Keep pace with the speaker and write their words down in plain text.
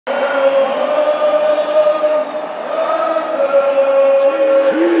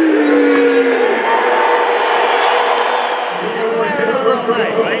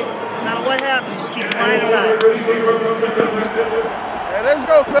Let's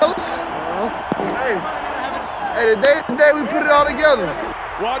go, fellas. Hey, today we put it all together.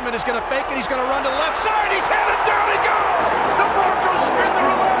 Wadman is going to fake it. He's going to run to the left side. He's headed down. He goes. The Broncos spin the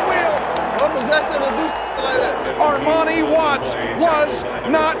roulette wheel. What was that to do like that? Armani Watts was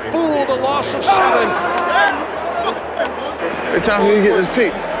not fooled. A loss of 7. Every time you get this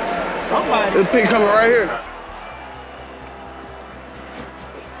pick. This pick coming right here.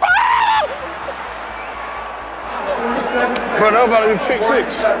 Bro, that about to be pick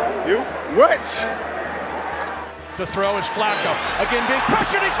 6. You? What? The throw is Flacco. Again being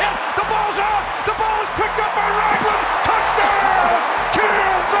pressured. He's hit. The ball's out. The ball is picked up by Ragland. Touchdown!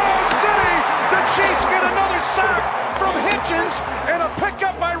 Kansas City! The Chiefs get another sack from Hitchens and a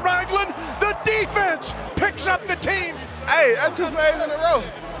pickup by Ragland. The defense picks up the team. Hey, that's 2 plays in a row.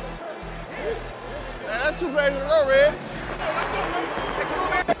 That's 2 plays in a row, Red.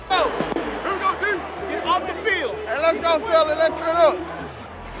 Let's go. Here we go, D. Get off the field. Hey, let's go, fella. Let's turn up.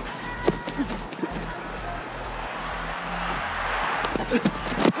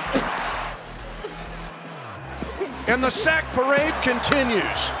 And the sack parade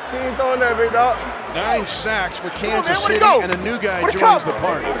continues. He ain't throwing that, big dog. 9 sacks for Kansas City, and a new guy joins the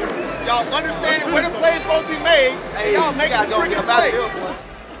party. Y'all understand where the play's supposed to be made, and y'all make it freaking play.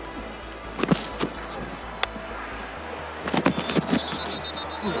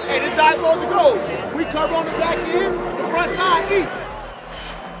 Hey, this guy's supposed to go. We cover on the back end, the front side east.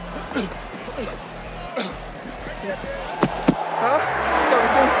 Huh?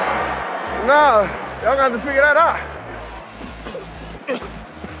 Nah, y'all got to figure that out.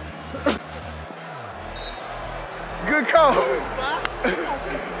 Good call.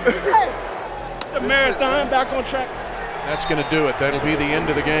 The marathon back on track. That's going to do it. That'll be the end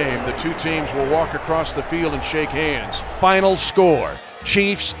of the game. The 2 teams will walk across the field and shake hands. Final score,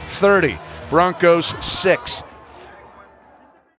 Chiefs 30, Broncos 6.